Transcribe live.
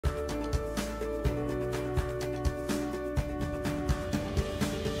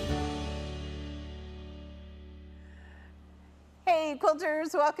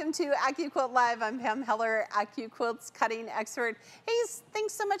Quilters, welcome to AccuQuilt Live. I'm Pam Heller, AccuQuilt's cutting expert. Hey,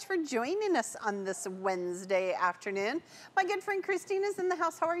 thanks so much for joining us on this Wednesday afternoon. My good friend Kristina's in the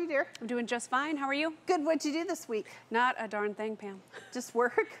house. How are you, dear? I'm doing just fine. How are you? Good. What'd you do this week? Not a darn thing, Pam. Just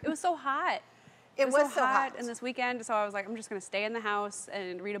work? It was so hot. It was so hot. And this weekend, so I was like, I'm just going to stay in the house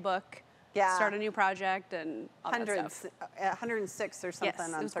and read a book, start a new project, and all that stuff. 106 or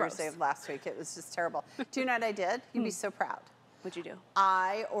something on Thursday gross. of last week. It was just terrible. Do you know what I did? You'd be so proud. What'd you do?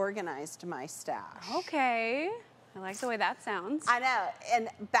 I organized my stash. Okay. I like the way that sounds. I know. And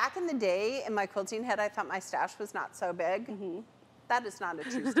back in the day, in my quilting head, I thought my stash was not so big. That is not a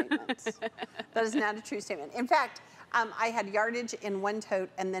true statement. That is not a true statement. In fact, I had yardage in one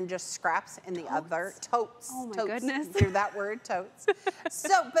tote and then just scraps in the other. Totes. Oh my totes. goodness. Hear that word, totes.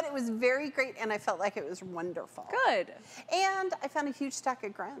 But it was very great, and I felt like it was wonderful. Good. And I found a huge stack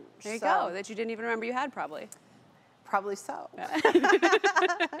of grunge. There you go, that you didn't even remember you had, probably. Probably so. All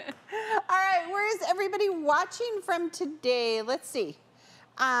right, where is everybody watching from today? Let's see.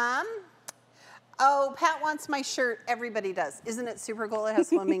 Oh, Pat wants my shirt. Everybody does. Isn't it super cool? It has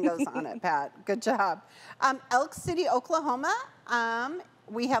flamingos on it, Pat. Good job. Elk City, Oklahoma.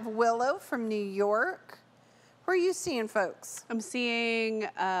 We have Willow from New York. Where are you seeing, folks? I'm seeing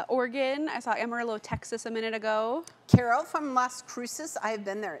Oregon. I saw Amarillo, Texas a minute ago. Carol from Las Cruces. I have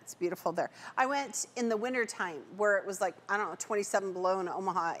been there. It's beautiful there. I went in the wintertime where it was like, I don't know, 27 below in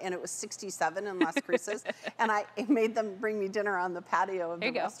Omaha, and it was 67 in Las Cruces. And I made them bring me dinner on the patio of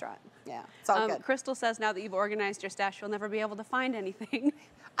the restaurant. Yeah, it's all good. Crystal says now that you've organized your stash, you'll never be able to find anything.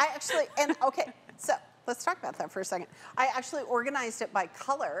 I actually, okay, so let's talk about that for a second. I actually organized it by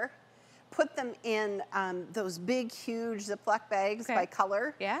color. Put them in those big, huge Ziploc bags by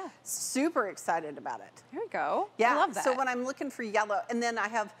color. Yeah. Super excited about it. There you go. Yeah. I love that. So when I'm looking for yellow, and then I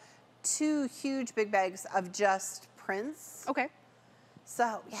have 2 huge big bags of just prints. Okay.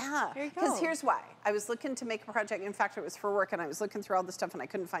 So yeah. There you go. Because here's why. I was looking to make a project. In fact, it was for work, and I was looking through all the stuff, and I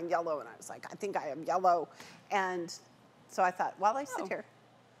couldn't find yellow, and I was like, I think I have yellow. And so I thought, while I sit here.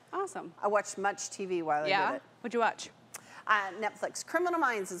 Awesome. I watched much TV while I did it. What'd you watch? Netflix. Criminal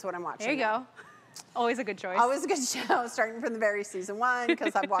Minds is what I'm watching. There you go. Always a good choice. Always a good show, starting from the very season 1,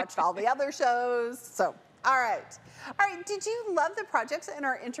 because I've watched all the other shows. So, all right. All right, did you love the projects in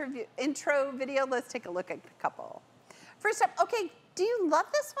our intro video? Let's take a look at a couple. First up, okay, do you love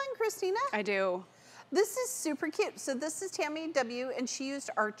this one, Kristina? I do. This is super cute. So this is Tammy W., and she used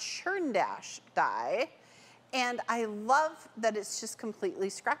our Churn Dash die. And I love that it's just completely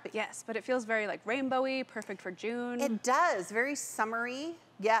scrappy. Yes, but it feels very like rainbowy, perfect for June. It does, very summery,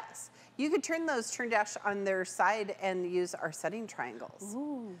 yes. You could turn those Churn Dash on their side and use our setting triangles.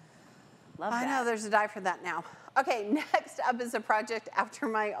 Ooh, love that. I know, there's a die for that now. Okay, next up is a project after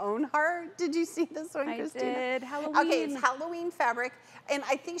my own heart. Did you see this one, Kristina? I did, Halloween. Okay, it's Halloween fabric, and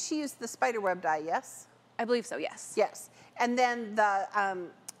I think she used the spiderweb die, yes? I believe so, yes. Yes, and then the,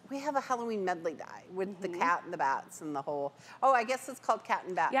 we have a Halloween medley die with the cat and the bats and the whole, I guess it's called cat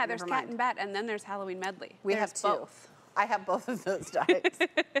and bat. Yeah, there's cat and bat, and then there's Halloween medley. We have 2. Both. I have both of those dies.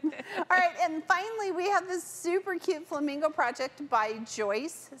 All right, and finally we have this super cute flamingo project by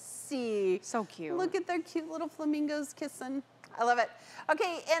Joyce C. So cute. Look at their cute little flamingos kissing. I love it.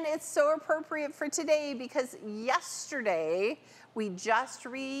 Okay, and it's so appropriate for today because yesterday we just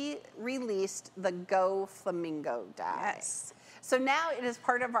released the Go Flamingo die. Yes. So now it is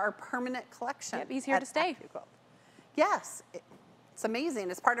part of our permanent collection. Yep, he's here to stay. AccuQuilt. Yes, it's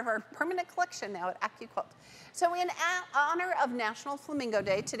amazing. It's part of our permanent collection now at AccuQuilt. So in honor of National Flamingo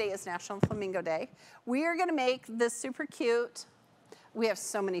Day, today is National Flamingo Day, we are gonna make this super cute, we have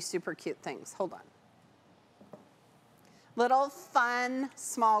so many super cute things. Hold on. Little fun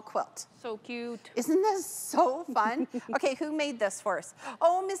small quilt. So cute. Isn't this so fun? Okay, who made this for us?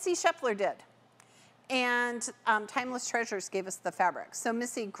 Oh, Missy Shepler did. And Timeless Treasures gave us the fabric. So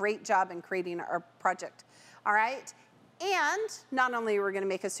Missy, great job in creating our project. All right, and not only are we gonna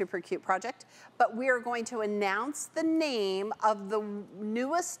make a super cute project, but we are going to announce the name of the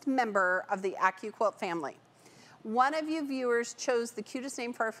newest member of the AccuQuilt family. One of you viewers chose the cutest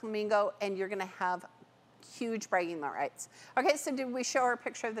name for our flamingo, and you're gonna have huge bragging rights. Okay, so did we show our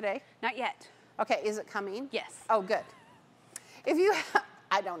picture of the day? Not yet. Okay, is it coming? Yes. Oh, good. If you,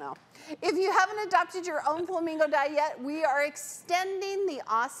 I don't know. If you haven't adopted your own flamingo die yet, we are extending the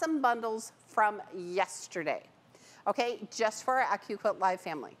awesome bundles from yesterday. Okay, just for our AccuQuilt Live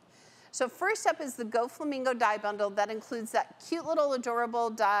family. So first up is the Go Flamingo Die bundle that includes that cute little adorable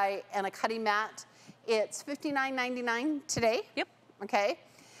die and a cutting mat. It's $59.99 today. Yep. Okay,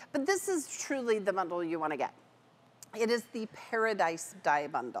 but this is truly the bundle you want to get. It is the Paradise Die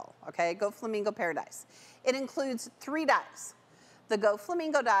bundle. Okay, Go Flamingo Paradise. It includes 3 dies. the Go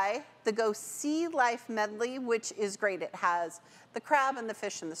Flamingo Die, the Go Sea Life Medley, which is great. It has the crab and the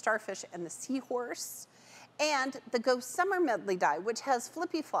fish and the starfish and the seahorse, and the Go Summer Medley Die, which has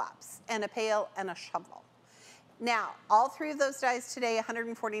flippy flops and a pail and a shovel. Now, all three of those dies today,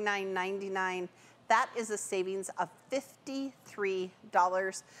 $149.99. That is a savings of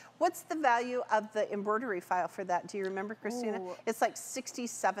 $53. What's the value of the embroidery file for that? Do you remember, Kristina? Ooh. It's like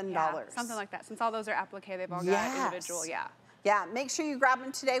 $67. Yeah, something like that. Since all those are applique, they've all got individual, yeah. Yeah, make sure you grab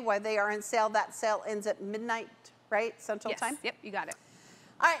them today while they are on sale. That sale ends at midnight, right? Central time? Yep, you got it.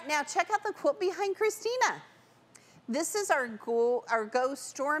 All right, now check out the quilt behind Kristina. This is our Go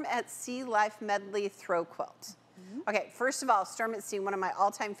Storm at Sea Life Medley Throw Quilt. Okay, first of all, Storm at Sea, one of my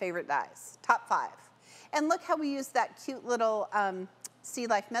all-time favorite dies, top 5. And look how we used that cute little Sea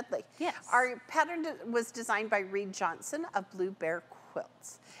Life Medley. Yes. Our pattern was designed by Reed Johnson of Blue Bear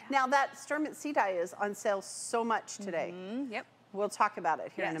Quilts. Yeah. Now that Storm at Sea die is on sale so much today. Yep. We'll talk about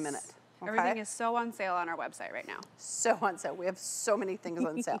it here in a minute. Okay? Everything is so on sale on our website right now. So on sale. We have so many things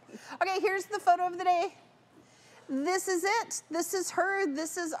on sale. Okay, here's the photo of the day. This is it. This is her.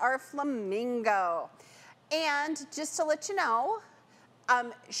 This is our flamingo. And just to let you know,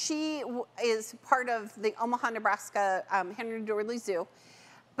 she is part of the Omaha, Nebraska Henry Doorly Zoo.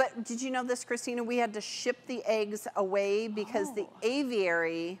 But did you know this, Kristina? We had to ship the eggs away because the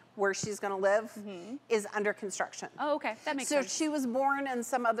aviary where she's going to live is under construction. Oh, okay. That makes sense. So she was born in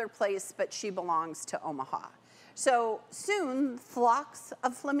some other place, but she belongs to Omaha. So soon, flocks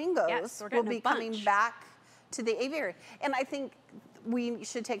of flamingos will be coming back to the aviary. And I think we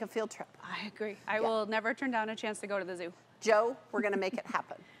should take a field trip. I agree. I will never turn down a chance to go to the zoo. Joe, we're going to make it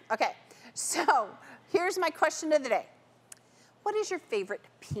happen. Okay, so here's my question of the day. What is your favorite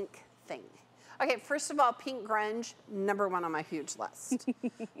pink thing? Okay, first of all, pink grunge, #1 on my huge list.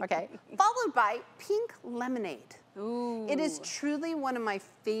 Okay, followed by pink lemonade. Ooh. It is truly one of my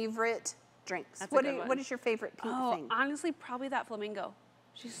favorite drinks. That's what is your favorite pink thing? Honestly, probably that flamingo.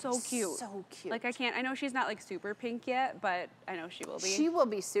 She's so cute. So cute. Like I know she's not like super pink yet, but I know she will be. She will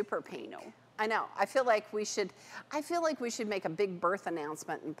be super pink. I know. I feel like we should make a big birth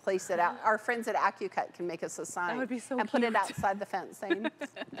announcement and place it out. Our friends at AccuQuilt can make us a sign. That would be so and cute. put it outside the fence saying,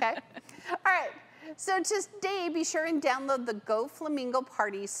 okay? All right. So today, be sure and download the Go Flamingo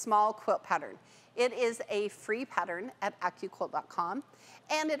Party Small Quilt pattern. It is a free pattern at AccuQuilt.com.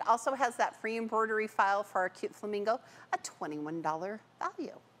 And it also has that free embroidery file for our cute flamingo, a $21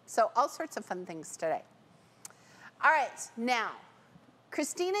 value. So all sorts of fun things today. All right, now,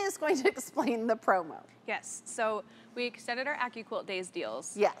 Kristina is going to explain the promo. Yes, so we extended our AccuQuilt Days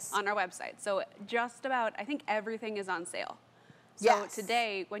deals on our website. So just about, I think everything is on sale. So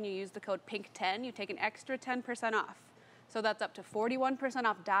today, when you use the code PINK10, you take an extra 10% off. So that's up to 41%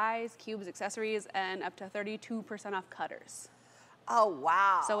 off dies, cubes, accessories, and up to 32% off cutters. Oh,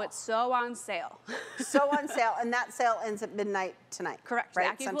 wow. So it's so on sale. So on sale, and that sale ends at midnight tonight. Correct.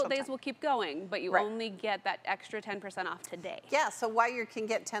 Right? The AccuQuilt Days will keep going, but you only get that extra 10% off today. Yeah, so while you can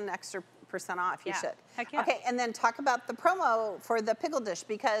get 10% extra off, you should. Heck yeah. Okay, and then talk about the promo for the pickle dish,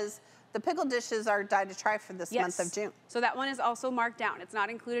 because the pickle dishes are die to try for this month of June. So that one is also marked down. It's not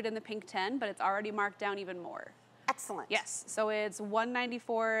included in the pink 10, but it's already marked down even more. Excellent. Yes, so it's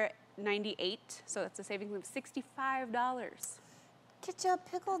 $194.98, so that's a savings of $65. Get you a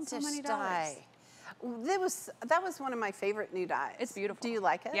pickle dish die. That was one of my favorite new dies. It's beautiful. Do you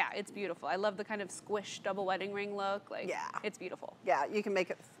like it? Yeah, it's beautiful. I love the kind of squish double wedding ring look. Like, it's beautiful. Yeah, you can make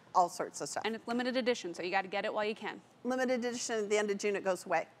it all sorts of stuff. And it's limited edition, so you got to get it while you can. Limited edition, at the end of June it goes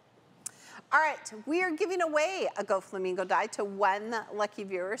away. All right, we are giving away a Go Flamingo die to one lucky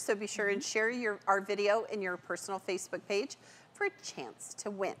viewer, so be sure and share our video in your personal Facebook page for a chance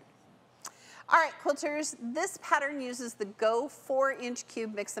to win. All right, quilters, this pattern uses the Go 4-inch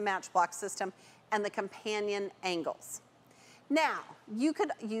cube mix and match block system and the companion angles. Now, you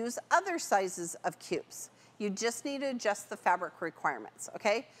could use other sizes of cubes. You just need to adjust the fabric requirements,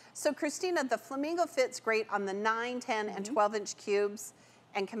 okay? So Kristina, the Flamingo fits great on the 9, 10, and 12-inch cubes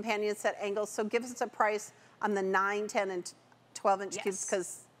and companion set angles. So give us a price on the 9, 10, and 12-inch cubes,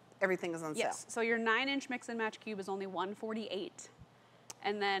 because everything is on sale. Yes, so your 9-inch mix and match cube is only $148.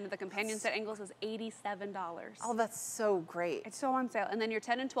 And then the companion set angles is $87. Oh, that's so great. It's so on sale. And then your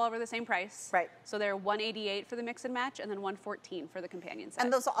 10 and 12 are the same price. Right. So they're $188 for the mix and match, and then $114 for the companion set.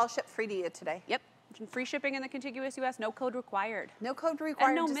 And those will all ship free to you today? Yep. Free shipping in the contiguous U.S., no code required. No code required.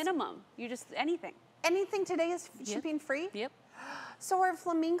 And no minimum. You just, anything. Anything today is shipping free? Yep. So our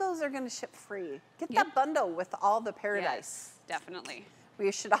flamingos are going to ship free. Get that bundle with all the paradise. Yes, definitely.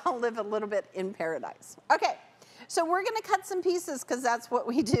 We should all live a little bit in paradise. Okay. So we're going to cut some pieces because that's what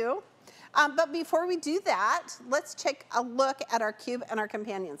we do. But before we do that, let's take a look at our cube and our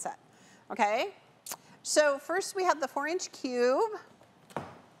companion set, okay? So first we have the 4-inch cube.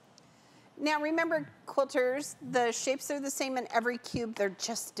 Now remember, quilters, the shapes are the same in every cube, they're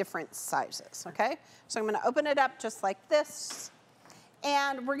just different sizes, okay? So I'm gonna open it up just like this.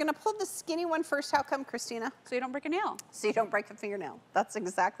 And we're gonna pull the skinny one first. How come, Kristina? So you don't break a nail. So you don't break a fingernail. That's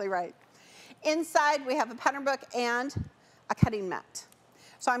exactly right. Inside we have a pattern book and a cutting mat.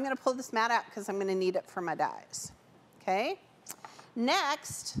 So I'm gonna pull this mat out because I'm gonna need it for my dies, okay?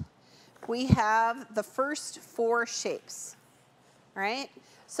 Next, we have the first 4 shapes, all right?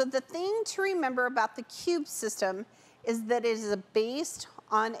 So the thing to remember about the cube system is that it is based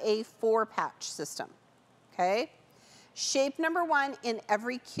on a 4-patch system, okay? Shape number 1 in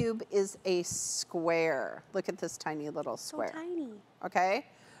every cube is a square. Look at this tiny little square. So tiny. Okay?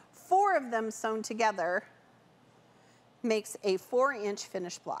 4 of them sewn together makes a 4-inch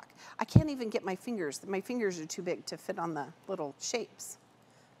finished block. I can't even get my fingers. My fingers are too big to fit on the little shapes.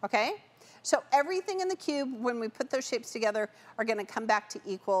 Okay? So everything in the cube, when we put those shapes together, are gonna come back to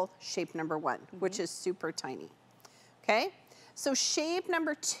equal shape number 1, which is super tiny. Okay? So shape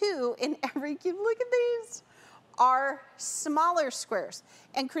number 2 in every cube, look at these, are smaller squares.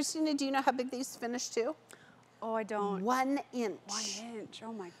 And Kristina, do you know how big these finish to? Oh, I don't. 1 inch. 1 inch,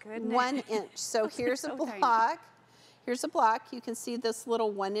 oh my goodness. 1 inch. So here's a block. Tiny. Here's a block. You can see this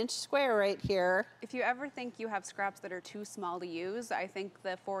little 1-inch square right here. If you ever think you have scraps that are too small to use, I think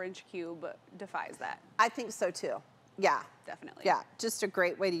the 4-inch cube defies that. I think so too. Yeah. Definitely. Yeah, just a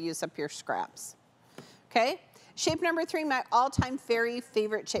great way to use up your scraps. Okay? Shape number 3, my all-time very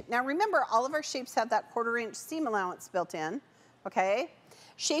favorite shape. Now remember, all of our shapes have that 1/4-inch seam allowance built in, okay?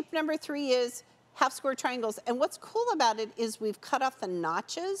 Shape number 3 is half square triangles. And what's cool about it is we've cut off the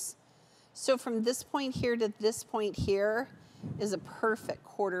notches. So from this point here to this point here is a perfect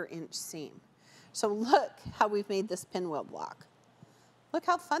 1/4-inch seam. So look how we've made this pinwheel block. Look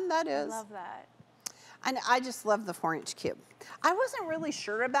how fun that is. I love that. And I just love the 4-inch cube. I wasn't really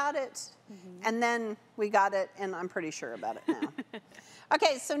sure about it, and then we got it, and I'm pretty sure about it now.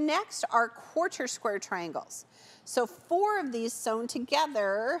 Okay, so next are 1/4 square triangles. So 4 of these sewn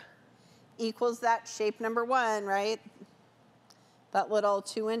together equals that shape number 1, right? That little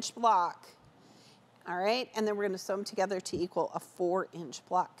 2-inch block. All right, and then we're gonna sew them together to equal a 4-inch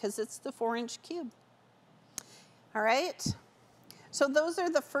block because it's the 4-inch cube. All right? So those are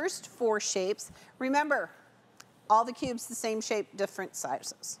the first 4 shapes. Remember, all the cubes the same shape, different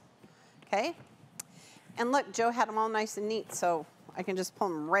sizes, okay? And look, Joe had them all nice and neat, so I can just pull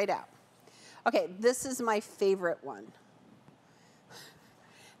them right out. Okay, this is my favorite one.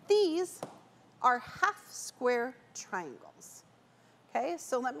 These are half square triangles, okay?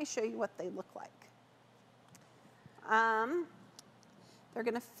 So let me show you what they look like. They're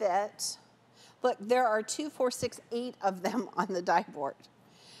gonna fit. Look, there are 2, 4, 6, 8 of them on the die board.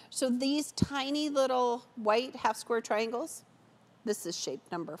 So these tiny little white half square triangles, this is shape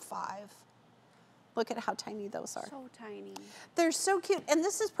number 5. Look at how tiny those are. So tiny. They're so cute, and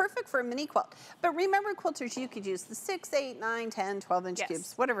this is perfect for a mini quilt. But remember, quilters, you could use the 6, 8, 9, 10, 12-inch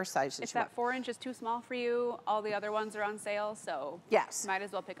cubes, whatever sizes you want. If that 4-inch is too small for you, all the other ones are on sale, so yes, might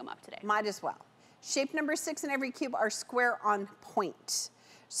as well pick them up today. Might as well. Shape number 6 in every cube are square on point.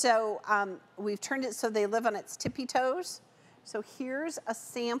 So we've turned it so they live on its tippy toes. So here's a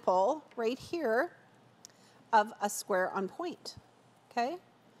sample right here of a square on point, okay?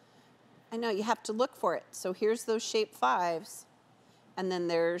 I know you have to look for it. So here's those shape 5s, and then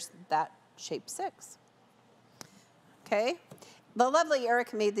there's that shape 6, okay? The lovely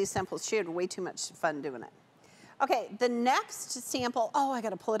Erica made these samples. She had way too much fun doing it. Okay, the next sample, oh, I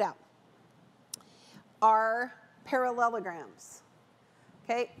gotta pull it out, are parallelograms.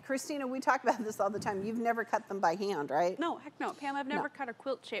 Okay, Kristina, we talk about this all the time. You've never cut them by hand, right? No, heck no. Pam, I've never cut a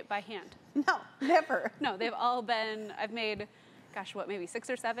quilt shape by hand. No, never. No, they've all been, I've made, gosh, what, maybe 6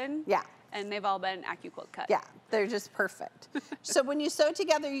 or 7? Yeah. And they've all been AccuQuilt cut. Yeah, they're just perfect. So when you sew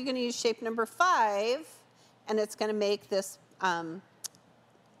together, you're gonna use shape number 5, and it's gonna make this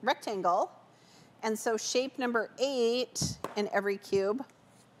rectangle. And so shape number 8 in every cube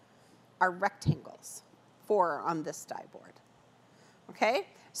are rectangles, 4 on this die board. Okay,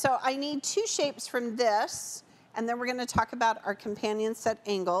 so I need 2 shapes from this, and then we're gonna talk about our companion set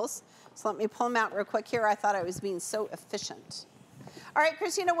angles. So let me pull them out real quick here. I thought I was being so efficient. All right,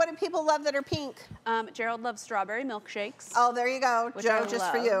 Kristina, what do people love that are pink? Gerald loves strawberry milkshakes. Oh, there you go, Joe, just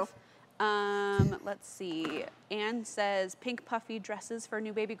for you. Let's see. Anne says pink puffy dresses for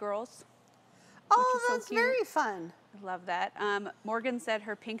new baby girls. Oh, so that's cute. very fun. I love that. Morgan said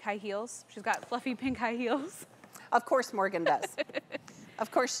her pink high heels. She's got fluffy pink high heels. Of course Morgan does.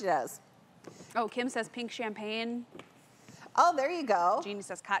 Of course she does. Oh, Kim says pink champagne. Oh, there you go. Jeannie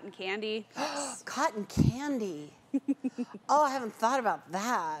says cotton candy. Cotton candy. Oh, I haven't thought about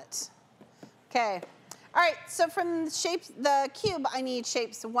that. Okay. All right, so from the cube, I need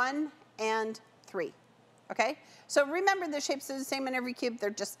shapes 1 and 3. Okay? So remember, the shapes are the same in every cube. They're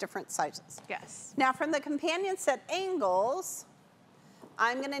just different sizes. Yes. Now, from the companion set angles,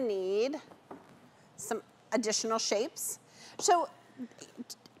 I'm going to need some additional shapes. So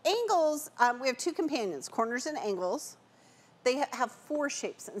angles, we have 2 companions, corners and angles. They have 4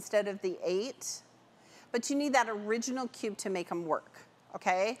 shapes instead of the 8. But you need that original cube to make them work,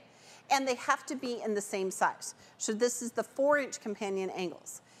 okay? And they have to be in the same size. So this is the 4-inch companion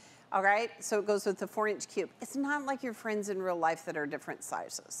angles, all right? So it goes with the 4-inch cube. It's not like your friends in real life that are different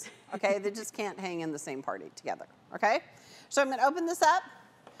sizes, okay? They just can't hang in the same party together, okay? So I'm gonna open this up.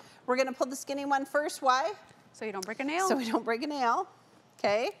 We're gonna pull the skinny one first. Why? So you don't break a nail. So we don't break a nail,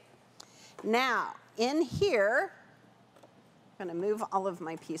 okay? Now, in here, I'm gonna move all of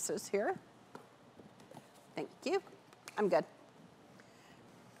my pieces here. Thank you. I'm good.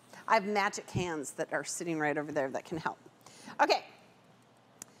 I have magic hands that are sitting right over there that can help. Okay.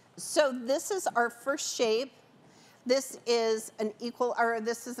 So this is our first shape. This is an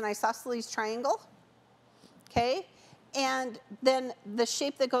isosceles triangle. Okay? And then the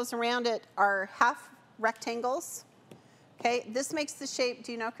shape that goes around it are half rectangles. Okay? This makes the shape,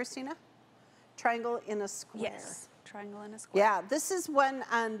 do you know, Kristina? Triangle in a square. Yes. Triangle in a square. Yeah, this is one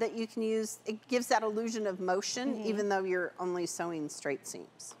that you can use. It gives that illusion of motion, even though you're only sewing straight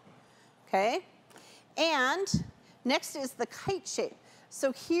seams. Okay? And next is the kite shape.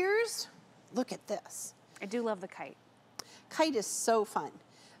 So look at this. I do love the kite. Kite is so fun.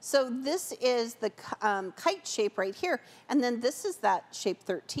 So this is the kite shape right here. And then this is that shape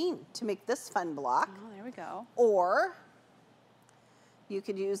 13 to make this fun block. Oh, there we go. Or you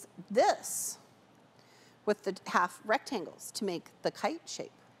could use this with the half rectangles to make the kite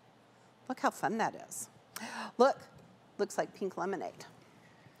shape. Look how fun that is. Look, looks like pink lemonade.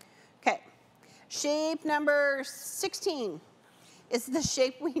 Okay, shape number 16 is the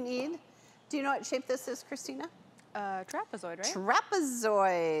shape we need. Do you know what shape this is, Kristina? Trapezoid, right?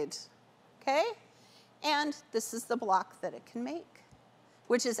 Trapezoid, okay? And this is the block that it can make,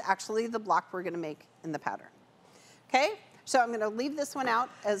 which is actually the block we're gonna make in the pattern. Okay, so I'm gonna leave this one out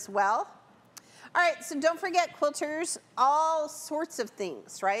as well. All right, so don't forget, quilters, all sorts of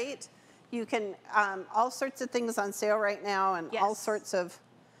things, right? You can, all sorts of things on sale right now and all sorts of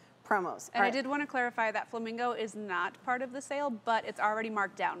promos. And I did want to clarify that Flamingo is not part of the sale, but it's already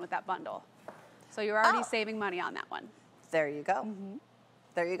marked down with that bundle. So you're already saving money on that one. There you go.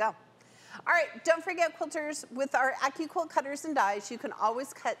 There you go. All right, don't forget, quilters, with our AccuQuilt cutters and dies, you can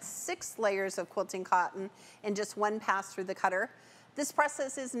always cut 6 layers of quilting cotton in just one pass through the cutter. This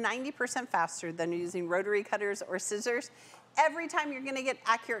process is 90% faster than using rotary cutters or scissors. Every time you're gonna get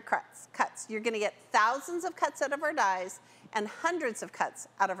accurate cuts. You're gonna get thousands of cuts out of our dies and hundreds of cuts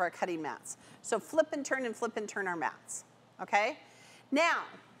out of our cutting mats. So flip and turn our mats, okay? Now,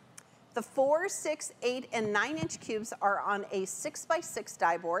 the 4, 6, 8, and 9-inch cubes are on a 6x6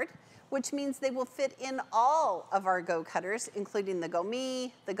 die board, which means they will fit in all of our Go cutters, including the Go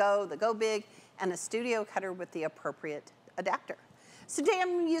Me, the Go Big, and a studio cutter with the appropriate adapter. So today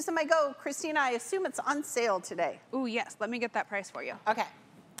I'm using my Go. Kristina, I assume it's on sale today. Ooh, yes. Let me get that price for you. Okay.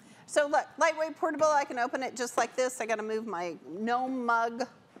 So look, lightweight, portable. I can open it just like this. I got to move my gnome mug.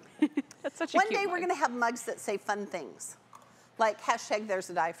 That's such a One cute day mug. we're going to have mugs that say fun things. Like hashtag there's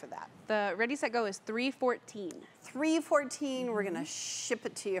a die for that. The Ready Set Go is $314. $314, we're going to ship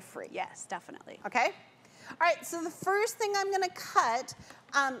it to you free. Yes, definitely. Okay? All right, so the first thing I'm going to cut,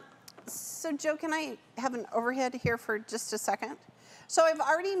 so Joe, can I have an overhead here for just a second? So I've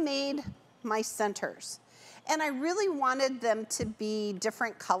already made my centers, and I really wanted them to be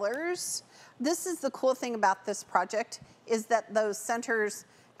different colors. This is the cool thing about this project, is that those centers,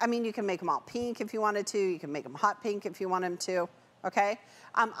 I mean, you can make them all pink if you wanted to, you can make them hot pink if you want them to, okay?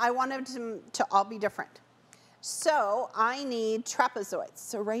 I wanted them to all be different. So I need trapezoids,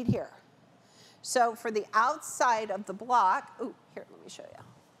 so right here. So for the outside of the block, ooh, here, let me show you.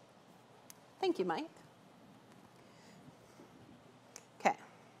 Thank you, Mike. Okay.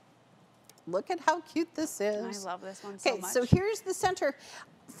 Look at how cute this is. I love this one so much. Okay, so here's the center.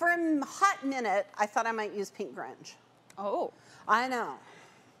 For a hot minute, I thought I might use pink grunge. Oh. I know,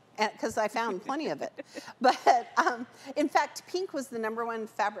 because I found plenty of it. But in fact, pink was the #1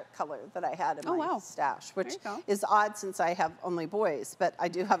 fabric color that I had in my stash, which is odd since I have only boys, but I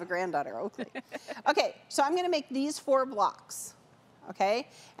do have a granddaughter, Oakley. Okay, so I'm gonna make these 4 blocks, okay?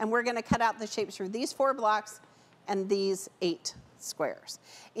 And we're gonna cut out the shapes for these 4 blocks and these 8 squares.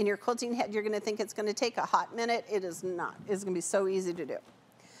 In your quilting head, you're gonna think it's gonna take a hot minute. It is not. It's gonna be so easy to do.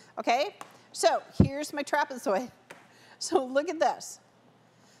 Okay, so here's my trapezoid. So look at this.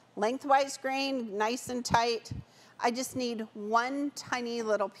 Lengthwise grain, nice and tight. I just need one tiny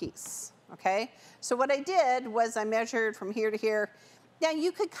little piece, okay? So what I did was I measured from here to here. Now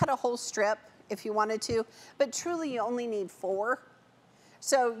you could cut a whole strip if you wanted to, but truly you only need 4.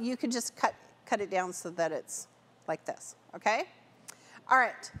 So you could just cut it down so that it's like this, okay? All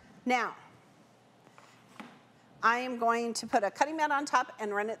right, now I am going to put a cutting mat on top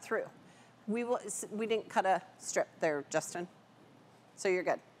and run it through. We didn't cut a strip there, Justin, so you're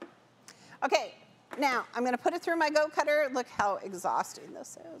good. Okay, now I'm gonna put it through my Go Cutter. Look how exhausting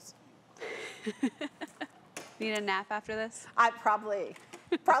this is. Need a nap after this? I probably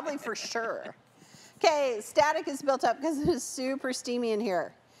for sure. Okay, static is built up because it is super steamy in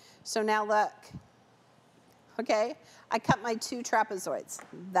here. So now look, okay? I cut my 2 trapezoids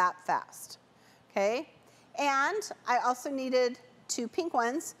that fast, okay? And I also needed 2 pink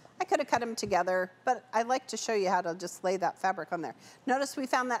ones. I could have cut them together, but I like to show you how to just lay that fabric on there. Notice we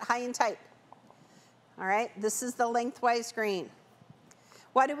found that high and tight. All right, this is the lengthwise grain.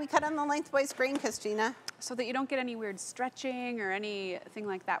 Why did we cut on the lengthwise grain, Kristina? So that you don't get any weird stretching or anything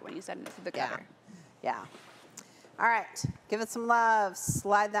like that when you send it through the cutter. Yeah. All right, give it some love.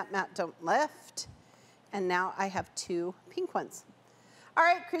 Slide that mat, don't lift. And now I have 2 pink ones. All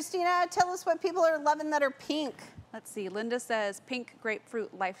right, Kristina, tell us what people are loving that are pink. Let's see, Linda says pink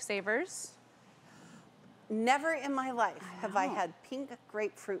grapefruit lifesavers. Never in my life have I had pink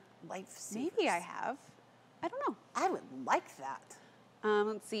grapefruit lifesavers. Maybe I have. I don't know. I would like that.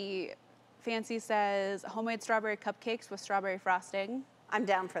 Let's see, Fancy says homemade strawberry cupcakes with strawberry frosting. I'm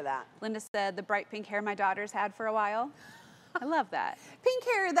down for that. Linda said the bright pink hair my daughter's had for a while. I love that. Pink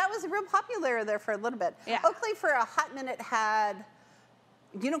hair, that was real popular there for a little bit. Yeah. Oakley for a hot minute had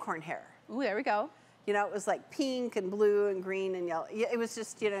unicorn hair. Ooh, there we go. You know, it was like pink and blue and green and yellow. It was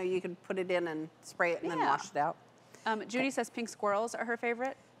just, you know, you could put it in and spray it and then wash it out. Judy says pink squirrels are her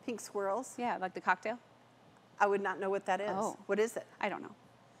favorite. Pink swirls? Yeah, like the cocktail. I would not know what that is. Oh. What is it? I don't know.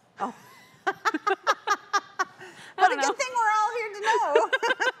 Oh. What a good thing we're all here to know.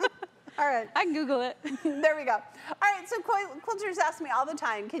 All right. I can Google it. There we go. All right, so quilters ask me all the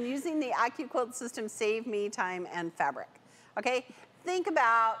time, can using the AccuQuilt system save me time and fabric? Okay, think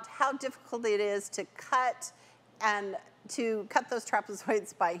about how difficult it is to cut those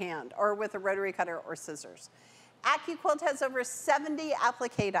trapezoids by hand or with a rotary cutter or scissors. AccuQuilt has over 70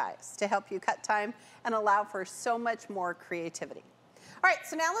 applique dies to help you cut time and allow for so much more creativity. All right,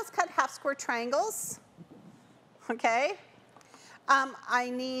 so now let's cut half square triangles. Okay. I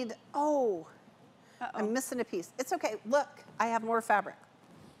need, I'm missing a piece. It's okay, look, I have more fabric.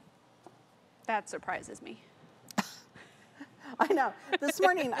 That surprises me. I know. This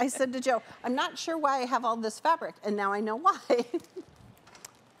morning I said to Joe, I'm not sure why I have all this fabric, and now I know why.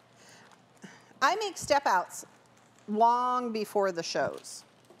 I make step outs long before the shows,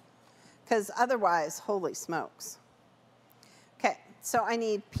 because otherwise, holy smokes. Okay, so I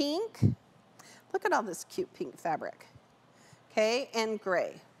need pink. Look at all this cute pink fabric. Okay, and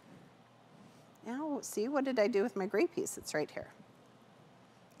gray. Now, see, what did I do with my gray piece? It's right here.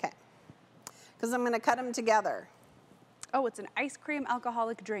 Okay, because I'm going to cut them together. Oh, it's an ice cream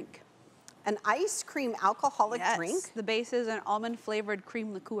alcoholic drink. An ice cream alcoholic drink? Yes, the base is an almond flavored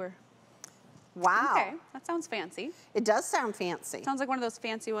cream liqueur. Wow. Okay, that sounds fancy. It does sound fancy. Sounds like one of those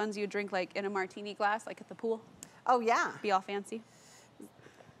fancy ones you drink like in a martini glass, like at the pool. Oh, yeah. Be all fancy.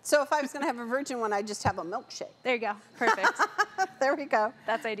 So if I was going to have a virgin one, I'd just have a milkshake. There you go. Perfect. There we go.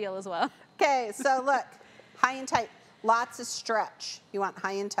 That's ideal as well. Okay, so look, high and tight. Lots of stretch. You want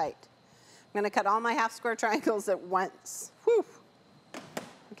high and tight. I'm going to cut all my half square triangles at once. Whew.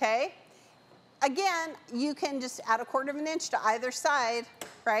 Okay. Again, you can just add 1/4 inch to either side,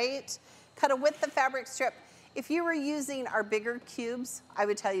 right? Cut a width of fabric strip. If you were using our bigger cubes, I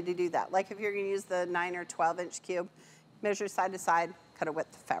would tell you to do that. Like if you're going to use the 9 or 12 inch cube, measure side to side, cut a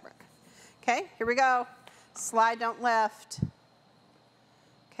width of fabric. Okay, here we go. Slide, don't lift.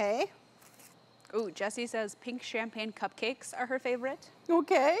 Okay. Ooh, Jessie says pink champagne cupcakes are her favorite.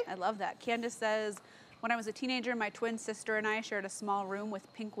 Okay. I love that. Candace says, when I was a teenager, my twin sister and I shared a small room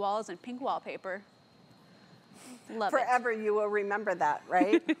with pink walls and pink wallpaper. Love it. Forever you will remember that,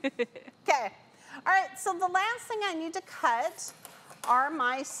 right? Okay. All right, so the last thing I need to cut are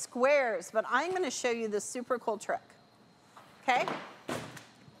my squares, but I'm going to show you this super cool trick. Okay?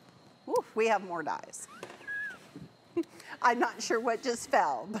 Ooh, we have more dies. I'm not sure what just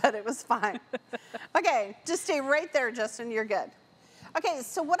fell, but it was fine. Okay, just stay right there, Justin, you're good. Okay,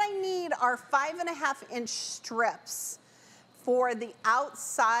 so what I need are 5.5 inch strips for the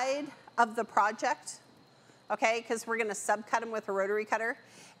outside of the project, okay, because we're gonna subcut them with a rotary cutter.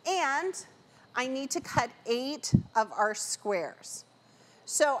 And I need to cut 8 of our squares.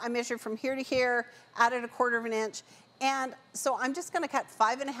 So I measured from here to here, added 1/4 of an inch, and so I'm just gonna cut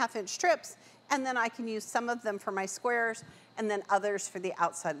 5.5 inch strips, and then I can use some of them for my squares and then others for the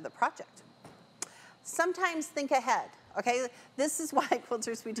outside of the project. Sometimes think ahead, okay? This is why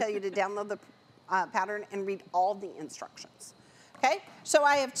quilters, we tell you to download the pattern and read all the instructions, okay? So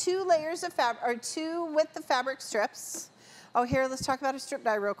I have 2 layers of fabric, or 2 width of fabric strips. Oh, here, let's talk about a strip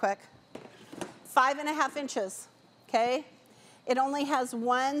die real quick. 5.5 inches, okay? It only has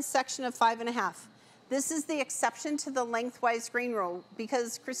one section of 5.5. This is the exception to the lengthwise grain rule,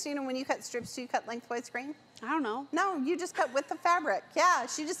 because Kristina, when you cut strips, do you cut lengthwise grain? I don't know. No, you just cut width of fabric. Yeah,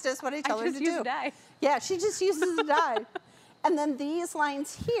 she just does what I tell her to do. I just use a die. Yeah, she just uses a die. And then these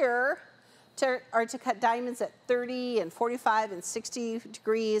lines here are to cut diamonds at 30 and 45 and 60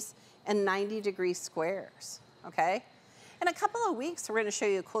 degrees and 90-degree squares, okay? In a couple of weeks, we're gonna show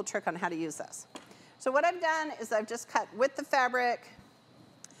you a cool trick on how to use this. So what I've done is I've just cut width of fabric.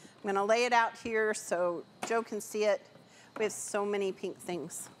 I'm gonna lay it out here so Joe can see it. We have so many pink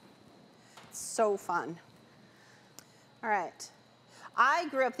things. It's so fun. All right. I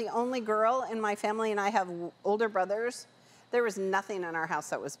grew up the only girl in my family, and I have older brothers. There was nothing in our house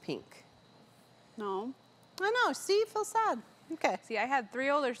that was pink. No. I know, see, you feel sad. Okay. See, I had 3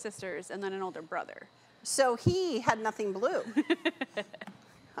 older sisters and then an older brother. So he had nothing blue.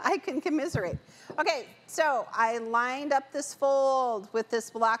 I can commiserate. Okay, so I lined up this fold with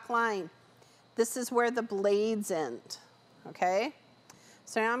this black line. This is where the blades end, okay?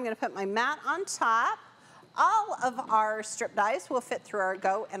 So now I'm gonna put my mat on top. All of our strip dies will fit through our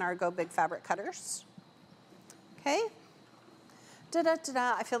Go and our Go Big fabric cutters, okay?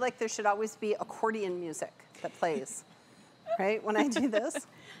 Da-da-da-da. I feel like there should always be accordion music that plays, right, when I do this.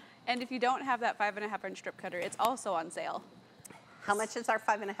 And if you don't have that 5.5 inch strip cutter, it's also on sale. How much is our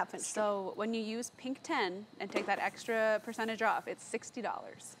 5.5 inch strip? So when you use pink 10 and take that extra percentage off, it's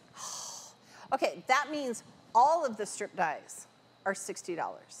 $60. Okay, that means all of the strip dies are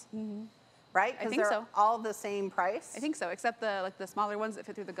 $60, right? I think so. All the same price? I think so, except the smaller ones that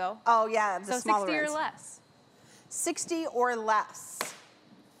fit through the Go. Oh yeah, the smaller ones. So 60 or less. 60 or less.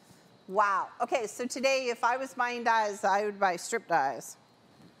 Wow. Okay, so today if I was buying dies, I would buy strip dies.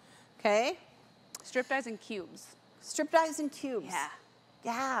 Okay? Strip dies and cubes. Strip dies and cubes. Yeah.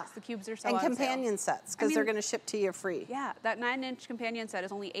 Yeah. The cubes are so and on companion sale. sets, because they're going to ship to you free. Yeah, that 9-inch companion set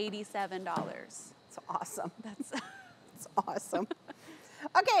is only $87. It's awesome. That's it's awesome.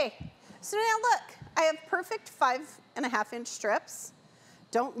 Okay, so now look, I have perfect 5.5 inch strips.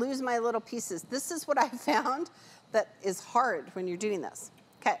 Don't lose my little pieces. This is what I found that is hard when you're doing this.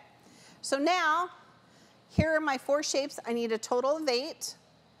 Okay, so now here are my 4 shapes. I need a total of 8.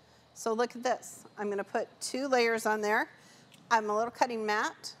 So look at this. I'm going to put 2 layers on there. I'm a little cutting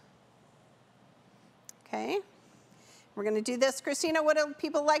mat. Okay. We're going to do this. Kristina, what do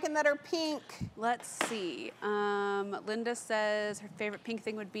people liking that are pink? Let's see. Linda says her favorite pink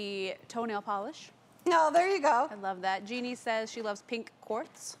thing would be toenail polish. Oh, there you go. I love that. Jeannie says she loves pink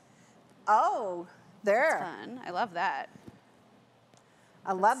quartz. Oh, there. That's fun. I love that.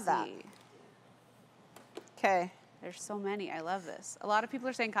 I love that. Okay. There's so many. I love this. A lot of people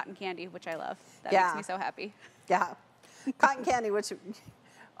are saying cotton candy, which I love. That Yeah. makes me so happy. Yeah. Cotton candy, which,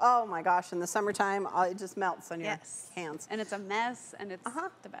 oh my gosh, in the summertime, it just melts on your hands. And it's a mess, and it's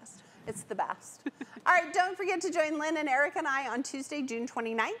the best. It's the best. All right, don't forget to join Lynn and Eric and I on Tuesday, June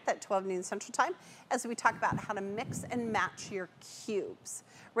 29th at 12 noon Central Time as we talk about how to mix and match your cubes.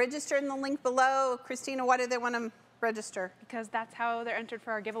 Register in the link below. Kristina, why do they want to register? Because that's how they're entered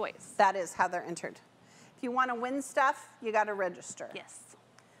for our giveaways. That is how they're entered. If you want to win stuff, you got to register. Yes.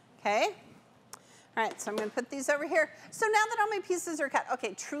 Okay? All right, so I'm going to put these over here. So now that all my pieces are cut,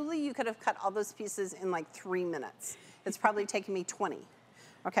 okay, truly you could have cut all those pieces in like 3 minutes. It's probably taken me 20,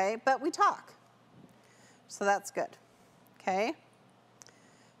 okay? But we talk, so that's good, okay?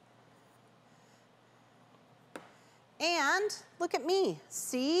 And look at me,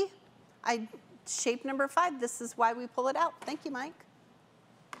 see? Shape number 5, this is why we pull it out. Thank you, Mike.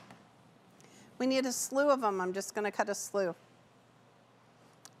 We need a slew of them. I'm just going to cut a slew.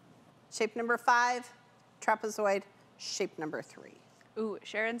 Shape number 5, trapezoid. Shape number 3. Ooh,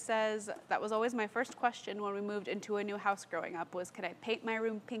 Sharon says, that was always my first question when we moved into a new house growing up was, could I paint my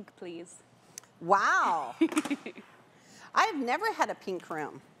room pink, please? Wow. I've never had a pink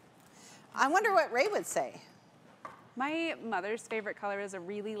room. I wonder what Ray would say. My mother's favorite color is a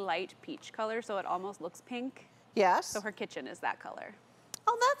really light peach color, so it almost looks pink. Yes. So her kitchen is that color.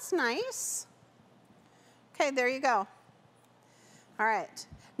 Oh, that's nice. Okay, there you go. All right.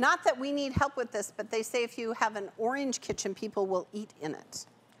 Not that we need help with this, but they say if you have an orange kitchen, people will eat in it.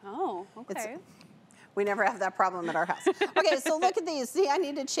 Oh, okay. We never have that problem at our house. Okay, so look at these. See, I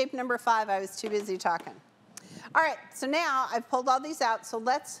needed shape number 5. I was too busy talking. All right, so now I've pulled all these out, so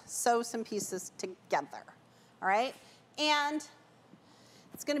let's sew some pieces together. All right? And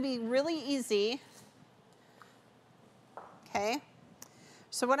it's going to be really easy. Okay?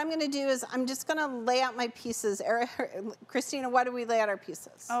 So what I'm going to do is I'm just going to lay out my pieces. Kristina, why do we lay out our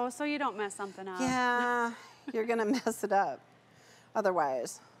pieces? Oh, so you don't mess something up. Yeah, you're going to mess it up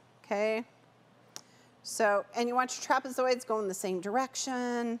otherwise. Okay? So, and you want your trapezoids going the same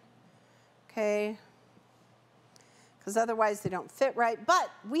direction. Okay? Because otherwise they don't fit right.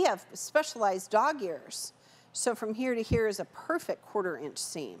 But we have specialized dog ears. So from here to here is a perfect 1/4 inch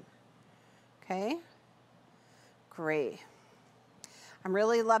seam. Okay? Gray. I'm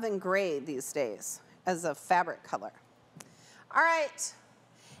really loving gray these days as a fabric color. All right.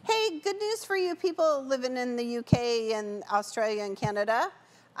 Hey, good news for you people living in the UK and Australia and Canada.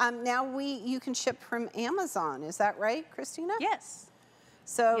 Now you can ship from Amazon. Is that right, Kristina? Yes.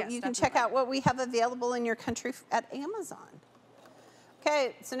 So yes, you can check out what we have available in your country at Amazon.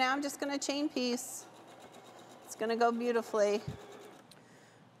 Okay, so now I'm just going to chain piece. It's going to go beautifully.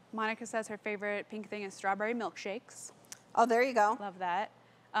 Monica says her favorite pink thing is strawberry milkshakes. Oh, there you go. Love that.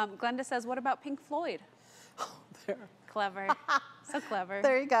 Glenda says, what about Pink Floyd? Oh, there. Clever. So clever.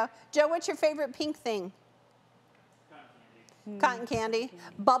 There you go. Joe, what's your favorite pink thing? Cotton candy.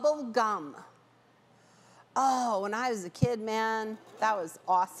 Bubble gum. Oh, when I was a kid, man, that was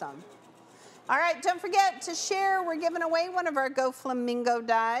awesome. All right, don't forget to share. We're giving away one of our Go Flamingo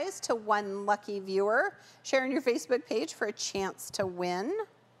dies to one lucky viewer. Share on your Facebook page for a chance to win.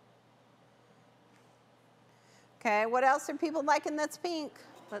 Okay, what else are people liking that's pink?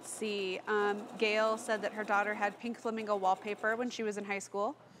 Let's see. Gail said that her daughter had pink flamingo wallpaper when she was in high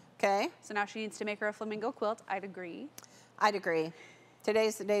school. Okay. So now she needs to make her a flamingo quilt. I'd agree. I'd agree.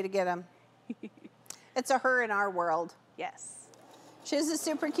 Today's the day to get them. It's a her in our world. Yes. She has a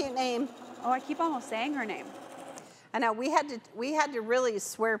super cute name. Oh, I keep almost saying her name. I know. We had to really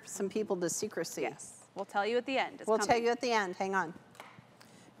swear some people to secrecy. Yes. We'll tell you at the end. We'll tell you at the end. Hang on.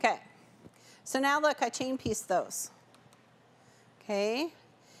 Okay. So now look, I chain piece those. Okay.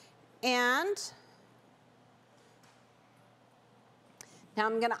 And now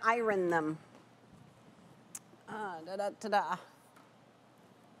I'm going to iron them. Da-da-da-da.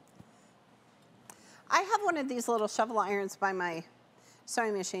 I have one of these little shovel irons by my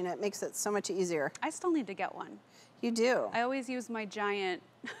sewing machine. It makes it so much easier. I still need to get one. You do? I always use my giant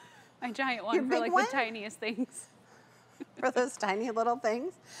one Your for like one? the tiniest things. For those tiny little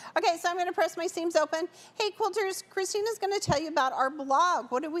things. Okay, so I'm going to press my seams open. Hey, quilters, Kristina's going to tell you about our blog.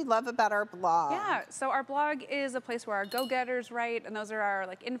 What do we love about our blog? Yeah, so our blog is a place where our go-getters write, and those are our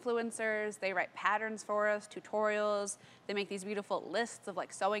like influencers. They write patterns for us, tutorials. They make these beautiful lists of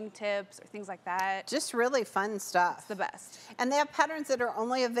like sewing tips or things like that. Just really fun stuff. It's the best. And they have patterns that are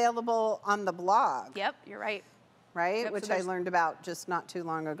only available on the blog. Yep, you're right. Right? Yep, Which so I learned about just not too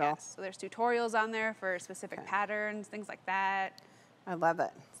long ago. Yes, so there's tutorials on there for specific patterns, things like that. I love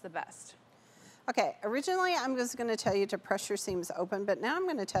it. It's the best. Okay, originally I'm just going to tell you to press your seams open, but now I'm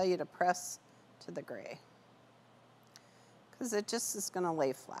going to tell you to press to the gray. Because it just is going to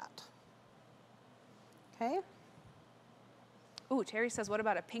lay flat. Okay? Ooh, Terry says, what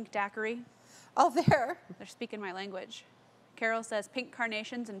about a pink daiquiri? Oh, there. They're speaking my language. Carol says pink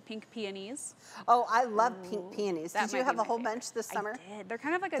carnations and pink peonies. Oh, I love pink peonies. Did you have a whole bunch this summer? I did. They're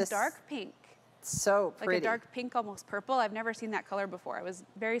kind of like a dark pink. So pretty. Like a dark pink, almost purple. I've never seen that color before. I was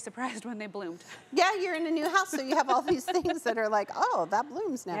very surprised when they bloomed. Yeah, you're in a new house, so you have all these things that are like, oh, that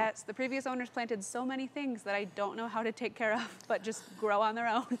blooms now. Yes, the previous owners planted so many things that I don't know how to take care of, but just grow on their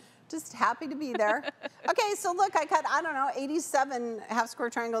own. Just happy to be there. Okay, so look, I cut, I don't know, 87 half square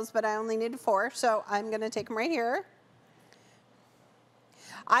triangles, but I only needed 4, so I'm going to take them right here.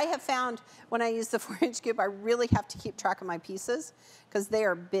 I have found when I use the 4-inch cube, I really have to keep track of my pieces because they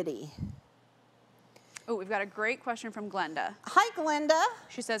are bitty. Oh, we've got a great question from Glenda. Hi, Glenda.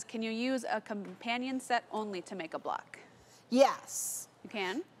 She says, can you use a companion set only to make a block? Yes. You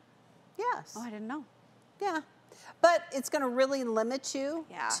can? Yes. Oh, I didn't know. Yeah. But it's going to really limit you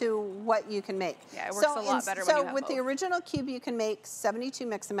to what you can make. Yeah, it works a lot better when you have So with the original cube, you can make 72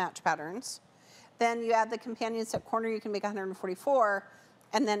 mix and match patterns. Then you add the companion set corner, you can make 144.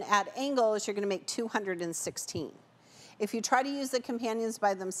 And then add angles, you're going to make 216. If you try to use the companions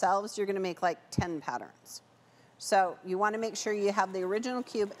by themselves, you're going to make like 10 patterns. So you want to make sure you have the original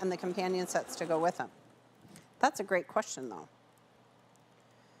cube and the companion sets to go with them. That's a great question, though.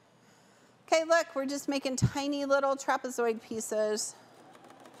 Okay, look, we're just making tiny little trapezoid pieces.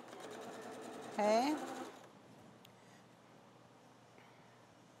 Okay.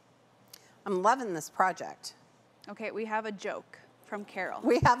 I'm loving this project. Okay, we have a joke from Carol.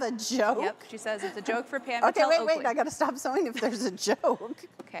 We have a joke? Yep, she says it's a joke for Pam. Okay, wait, I gotta stop sewing if there's a joke.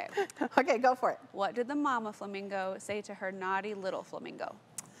 Okay. Okay, go for it. What did the mama flamingo say to her naughty little flamingo?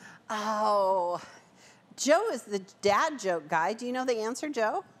 Oh, Joe is the dad joke guy. Do you know the answer,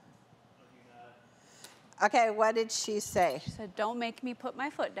 Joe? Okay, what did she say? She said, don't make me put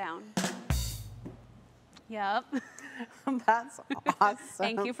my foot down. Yep. That's awesome.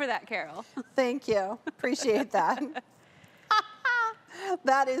 Thank you for that, Carol. Thank you. Appreciate that.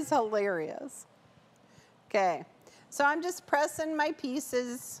 That is hilarious. Okay, so I'm just pressing my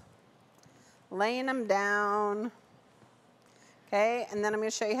pieces, laying them down. Okay, and then I'm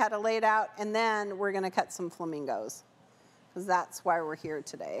going to show you how to lay it out, and then we're going to cut some flamingos, because that's why we're here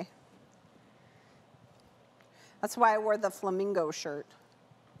today. That's why I wore the flamingo shirt.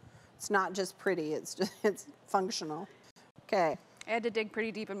 It's not just pretty, it's functional. Okay. I had to dig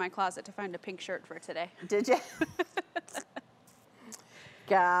pretty deep in my closet to find a pink shirt for today. Did you?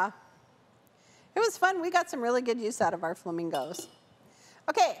 Yeah. It was fun. We got some really good use out of our flamingos.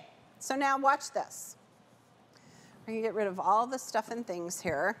 Okay, so now watch this. We're going to get rid of all the stuff and things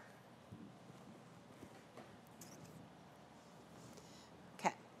here.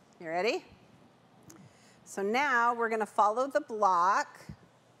 Okay, you ready? So now we're going to follow the block,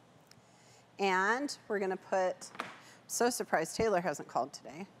 and we're going to put, I'm so surprised Taylor hasn't called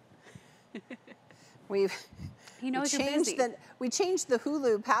today. We changed the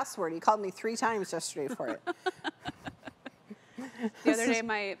Hulu password. He called me 3 times yesterday for it. The other day,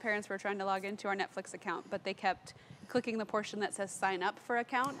 my parents were trying to log into our Netflix account, but they kept clicking the portion that says sign up for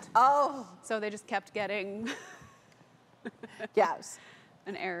account. Oh. So they just kept getting yes.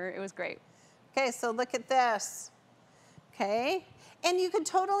 an error. It was great. Okay, so look at this. Okay, and you could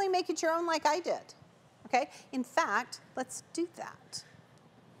totally make it your own like I did. Okay, in fact, let's do that.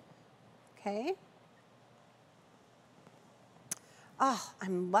 Okay. Oh,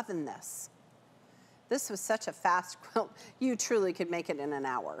 I'm loving this. This was such a fast quilt. You truly could make it in an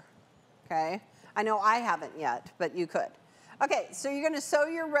hour. Okay, I know I haven't yet, but you could. Okay, so you're going to sew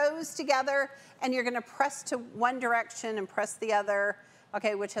your rows together, and you're going to press to one direction and press the other.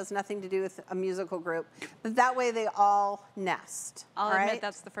 Okay, which has nothing to do with a musical group. But that way they all nest. I'll admit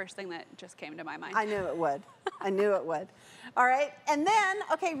that's the first thing that just came to my mind. I knew it would. I knew it would. All right, and then,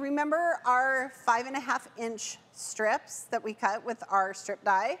 okay, remember our 5.5-inch strips that we cut with our strip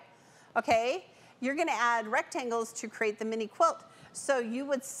die? Okay, you're gonna add rectangles to create the mini quilt. So you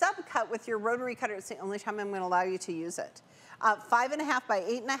would subcut with your rotary cutter. It's the only time I'm gonna allow you to use it. 5.5 by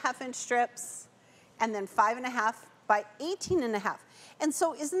 8.5-inch strips, and then 5.5 by 18.5. And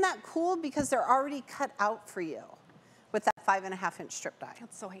so isn't that cool, because they're already cut out for you with that 5.5-inch strip die.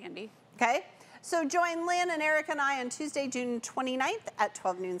 That's so handy. Okay, so join Lynn and Eric and I on Tuesday, June 29th at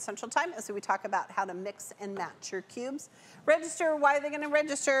 12 noon Central Time as we talk about how to mix and match your cubes. Register. Why are they going to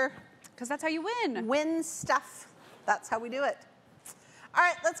register? Because that's how you win. Win stuff. That's how we do it. All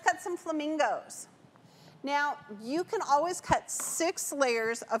right, let's cut some flamingos. Now, you can always cut 6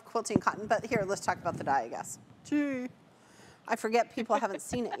 layers of quilting cotton, but here, let's talk about the die, I guess. Gee. I forget people haven't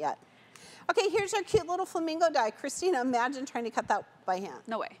seen it yet. Okay, here's our cute little flamingo die. Kristina, imagine trying to cut that by hand.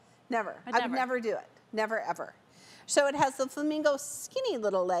 No way. Never. I would never do it. Never, ever. So it has the flamingo skinny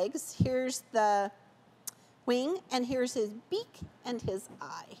little legs. Here's the wing, and here's his beak and his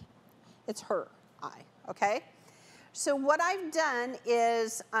eye. It's her eye, okay? So what I've done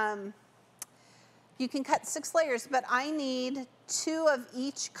is, you can cut 6 layers, but I need 2 of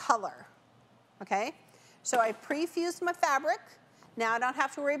each color, okay? So I pre-fused my fabric. Now I don't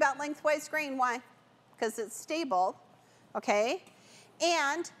have to worry about lengthwise grain. Why? Because it's stable, okay?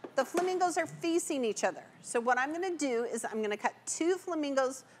 And the flamingos are facing each other. So what I'm gonna do is I'm gonna cut 2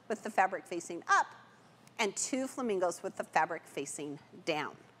 flamingos with the fabric facing up and 2 flamingos with the fabric facing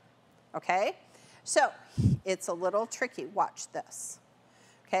down, okay? So it's a little tricky. Watch this,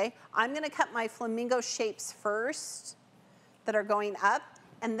 okay? I'm gonna cut my flamingo shapes first that are going up,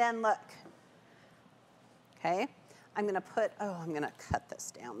 and then look. Okay, I'm gonna cut this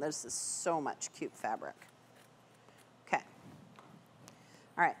down. This is so much cute fabric. Okay,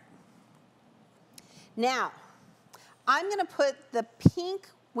 all right. Now, I'm gonna put the pink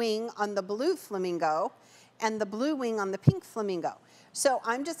wing on the blue flamingo and the blue wing on the pink flamingo. So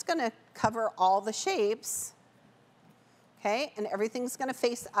I'm just gonna cover all the shapes, okay, and everything's gonna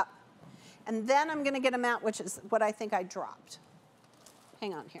face up. And then I'm gonna get a mat, which is what I think I dropped.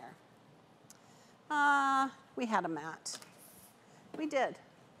 Hang on here. We had a mat. We did.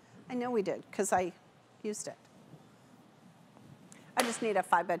 I know we did, because I used it. I just need a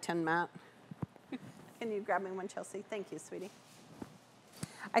 5x10 mat. Can you grab me one, Chelsea? Thank you, sweetie.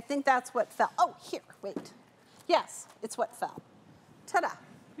 I think that's what fell. Oh, here, wait. Yes, it's what fell. Ta-da.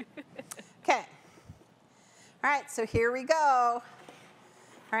 Okay. All right, so here we go.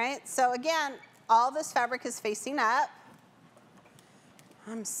 All right, so again, all this fabric is facing up.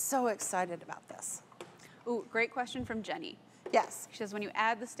 I'm so excited about this. Ooh, great question from Jenny. Yes. She says, when you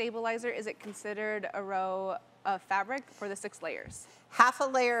add the stabilizer, is it considered a row of fabric for the 6 layers? Half a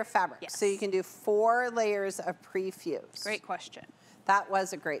layer of fabric. Yes. So you can do 4 layers of pre-fused. Great question. That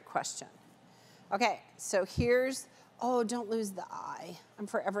was a great question. Okay, so here's, oh, don't lose the eye. I'm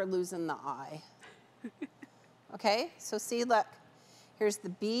forever losing the eye. Okay, so see, look. Here's the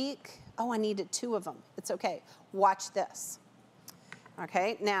beak. Oh, I needed 2 of them. It's okay. Watch this.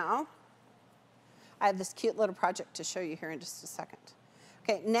 Okay, now, I have this cute little project to show you here in just a second.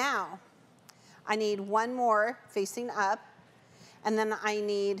 Okay, now, I need 1 more facing up, and then I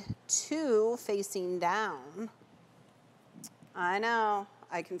need 2 facing down. I know,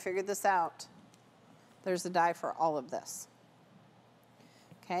 I can figure this out. There's a die for all of this.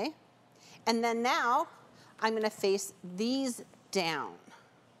 Okay, and then now, I'm gonna face these down.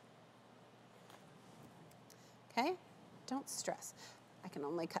 Okay, don't stress. I can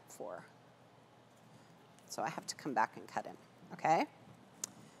only cut 4. So I have to come back and cut him, okay?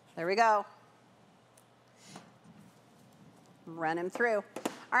 There we go. Run him through.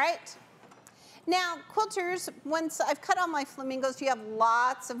 All right. Now, quilters, once I've cut all my flamingos, you have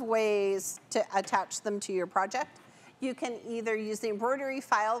lots of ways to attach them to your project. You can either use the embroidery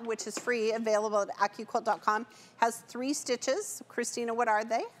file, which is free, available at AccuQuilt.com. Has 3 stitches. Kristina, what are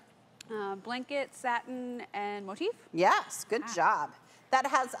they? Blanket, satin, and motif. Yes, good job. That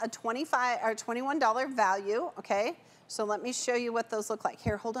has a $25 or $21 value, okay? So let me show you what those look like.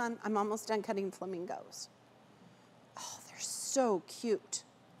 Here, hold on. I'm almost done cutting flamingos. Oh, they're so cute.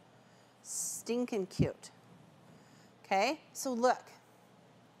 Stinking cute. Okay, so look.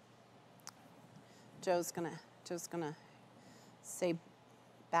 Joe's gonna say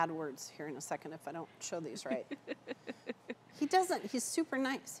bad words here in a second if I don't show these right. He doesn't, he's super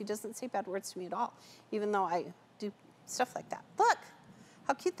nice. He doesn't say bad words to me at all, even though I do stuff like that. Look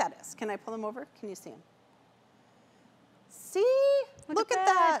how cute that is. Can I pull him over? Can you see him? See? Look at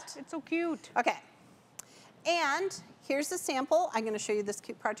that. It's so cute. Okay. And here's a sample. I'm going to show you this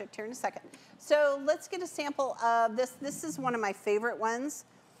cute project here in a second. So let's get a sample of this. This is one of my favorite ones.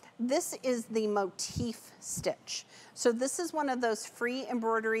 This is the motif stitch. So this is one of those free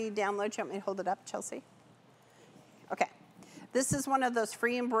embroidery downloads. You want me to hold it up, Chelsea? Okay. This is one of those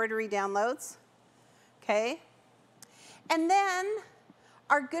free embroidery downloads. Okay. And then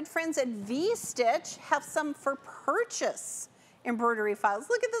our good friends at V-Stitch have some for purchase embroidery files.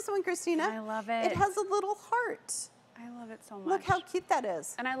 Look at this one, Kristina. I love it. It has a little heart. I love it so much. Look how cute that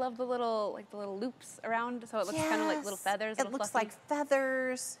is. And I love the little, like the little loops around, so it looks kind of like little feathers. It looks like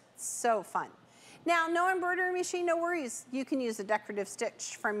feathers. It's so fun. Now, no embroidery machine, no worries. You can use a decorative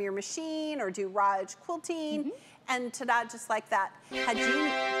stitch from your machine or do raw edge quilting, and ta-da, just like that. Thank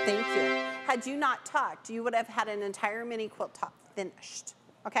you. Had you not talked, you would have had an entire mini quilt top finished,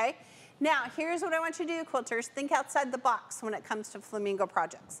 okay? Now, here's what I want you to do, quilters. Think outside the box when it comes to flamingo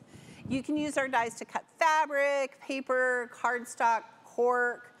projects. You can use our dies to cut fabric, paper, cardstock,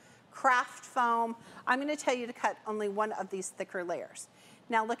 cork, craft foam. I'm gonna tell you to cut only one of these thicker layers.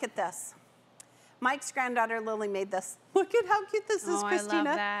 Now look at this. Mike's granddaughter Lily made this. Look at how cute this is, Kristina. I love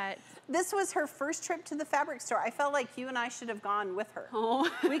that. This was her first trip to the fabric store. I felt like you and I should have gone with her. Oh.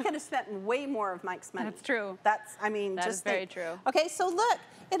 We could have spent way more of Mike's money. That's true. That's, I mean, that just is very true. Okay, so look,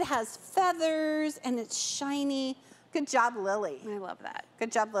 it has feathers and it's shiny. Good job, Lily. I love that.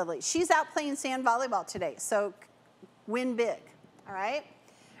 Good job, Lily. She's out playing sand volleyball today, so win big, all right?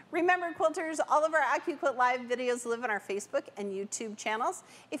 Remember, quilters, all of our AccuQuilt Live videos live on our Facebook and YouTube channels.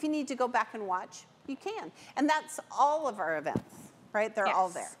 If you need to go back and watch, you can. And that's all of our events, right? They're all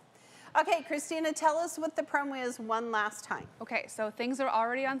there. Okay, Kristina, tell us what the promo is one last time. Okay, so things are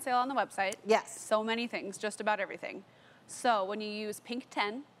already on sale on the website. Yes. So many things, just about everything. So when you use Pink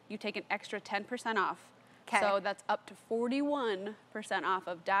 10, you take an extra 10% off. Okay. So that's up to 41% off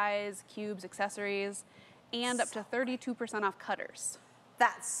of dies, cubes, accessories, and up to 32% off cutters.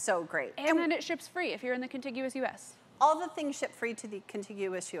 That's so great. And then it ships free if you're in the contiguous US. All the things ship free to the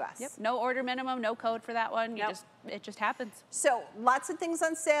contiguous US. Yep, no order minimum, no code for that one. It just happens. So lots of things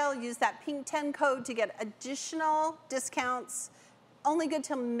on sale. Use that Pink 10 code to get additional discounts. Only good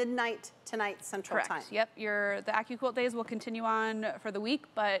till midnight tonight Central Time. Yep, the AccuQuilt days will continue on for the week,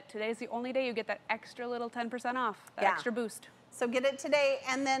 but today's the only day you get that extra little 10% off, that extra boost. So get it today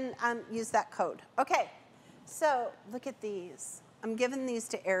and then use that code. Okay, so look at these. I'm giving these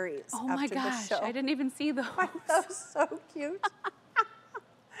to Aries after the show. I didn't even see those. Aren't those so cute?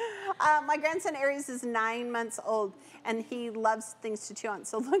 My grandson Aries is 9 months old and he loves things to chew on.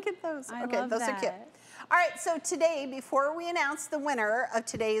 So look at those. Okay, those are cute. All right, so today, before we announce the winner of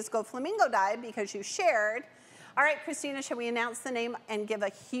today's Go Flamingo Die, because you shared, all right, Kristina, shall we announce the name and give a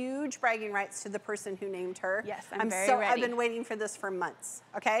huge bragging rights to the person who named her? Yes, I'm very ready. I've been waiting for this for months,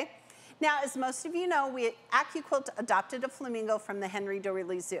 okay? Now, as most of you know, AccuQuilt adopted a flamingo from the Henry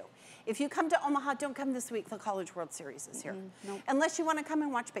Doherty Zoo. If you come to Omaha, don't come this week. The College World Series is here. Nope. Unless you want to come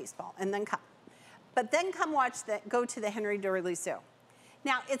and watch baseball, and then come. But then go to the Henry Doherty Zoo.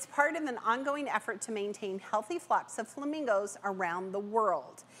 Now, it's part of an ongoing effort to maintain healthy flocks of flamingos around the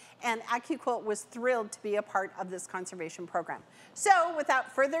world. And AccuQuilt was thrilled to be a part of this conservation program. So,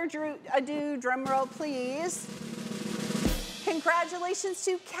 without further ado, drum roll please. Congratulations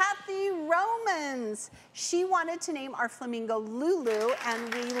to Kathy Romans. She wanted to name our flamingo Lulu,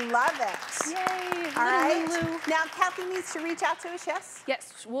 and we love it. Yay, all right. Lulu. Now, Kathy needs to reach out to us, yes?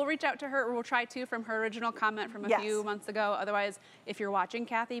 Yes, we'll reach out to her, or we'll try to from her original comment from a few months ago. Otherwise, if you're watching,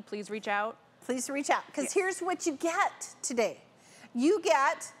 Kathy, please reach out. Please reach out, because here's what you get today. You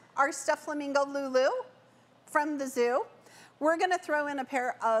get our stuffed flamingo Lulu from the zoo. We're gonna throw in a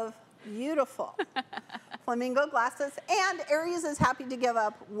pair of beautiful flamingo glasses, and Aries is happy to give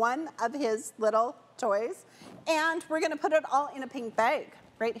up one of his little toys, and we're gonna put it all in a pink bag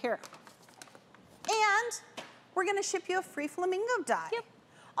right here. And we're gonna ship you a free flamingo die. Yep.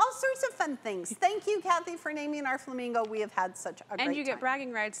 All sorts of fun things. Thank you, Kathy, for naming our flamingo. We have had such a great time. And you get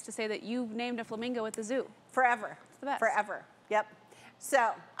bragging rights to say that you've named a flamingo at the zoo. Forever. It's the best. Forever. Yep. So,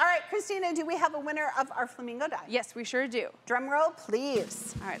 all right, Kristina, do we have a winner of our flamingo die? Yes, we sure do. Drum roll,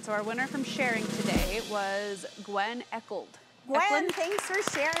 please. All right, so our winner from sharing today was Gwen Eckold. Gwen, thanks for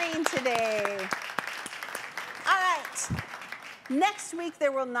sharing today. All right, next week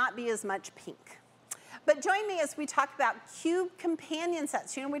there will not be as much pink. But join me as we talk about cube companion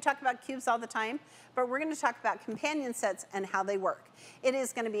sets. You know, we talk about cubes all the time, but we're going to talk about companion sets and how they work. It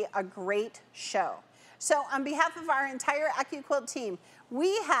is going to be a great show. So on behalf of our entire AccuQuilt team,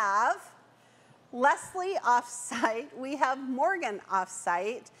 we have Leslie off-site, we have Morgan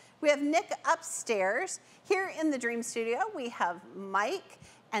off-site, we have Nick upstairs. Here in the Dream Studio, we have Mike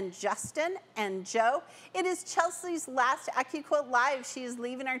and Justin and Joe. It is Chelsea's last AccuQuilt Live. She is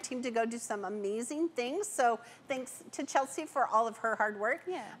leaving our team to go do some amazing things. So thanks to Chelsea for all of her hard work.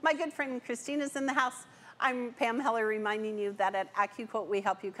 Yeah. My good friend Kristina's in the house. I'm Pam Heller reminding you that at AccuQuilt we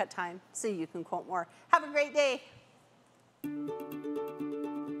help you cut time so you can quote more. Have a great day.